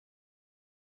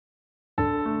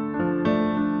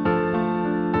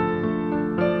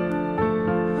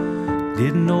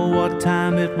Didn't know what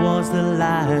time it was, the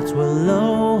lights were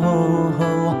low.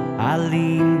 I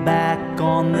leaned back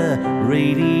on the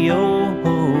radio.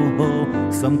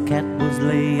 Some cat was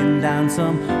laying down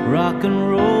some rock and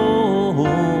roll.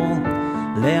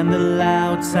 Then the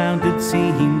loud sound it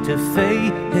seemed to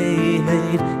fade.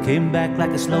 Came back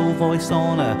like a slow voice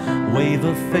on a wave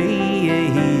of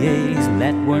phase.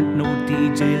 That weren't no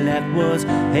DJ, that was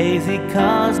hazy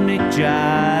cosmic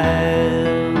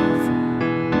jive.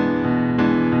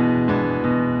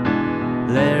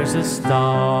 There's a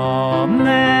starman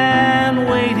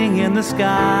waiting in the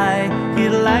sky.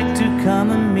 He'd like to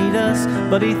come and meet us,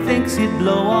 but he thinks he'd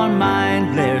blow our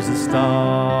mind. There's a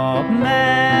starman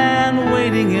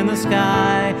waiting in the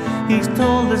sky. He's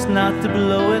told us not to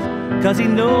blow it, 'cause he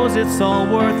knows it's all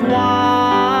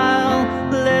worthwhile.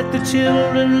 Let the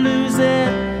children lose it,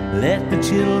 let the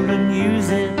children use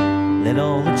it, let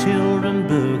all the children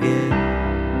boogie.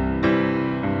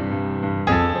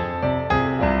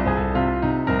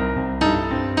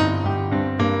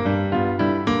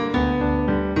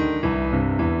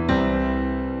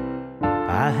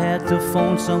 I had to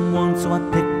phone someone, so I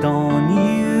picked on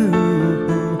you.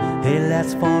 Hey,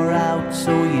 that's far out,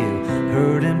 so you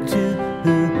heard him too.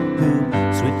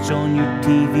 Switch on your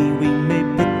TV, we may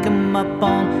pick him up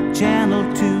on channel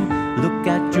 2. Look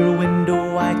at your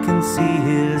window, I can see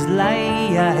his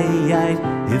light.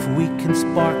 If we can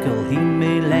sparkle, he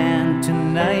may land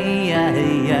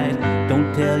tonight. Don't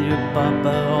tell your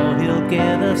papa or he'll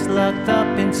get us locked up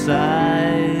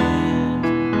inside.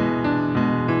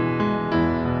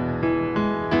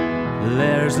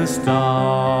 There's a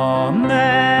starman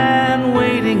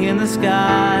waiting in the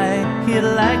sky. He'd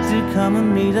like to come and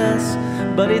meet us,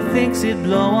 but he thinks he'd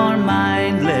blow our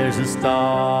mind. There's a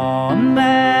starman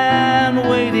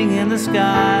waiting in the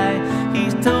sky.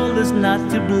 He's told us not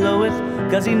to blow it,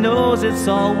 'cause he knows it's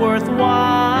all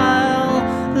worthwhile.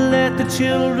 Let the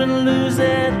children lose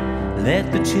it,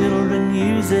 let the children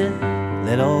use it,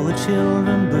 let all the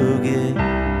children boogie.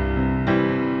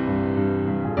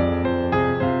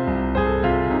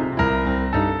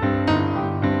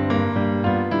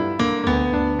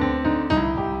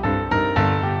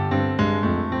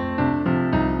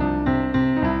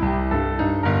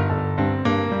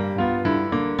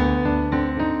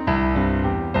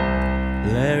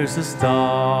 There's a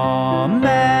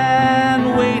starman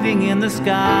waiting in the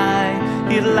sky.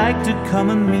 He'd like to come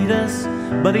and meet us,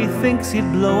 but he thinks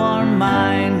he'd blow our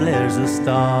mind. There's a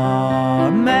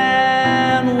starman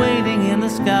waiting in the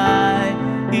sky.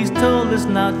 He's told us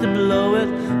not to blow it,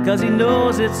 'cause he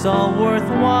knows it's all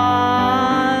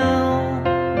worthwhile.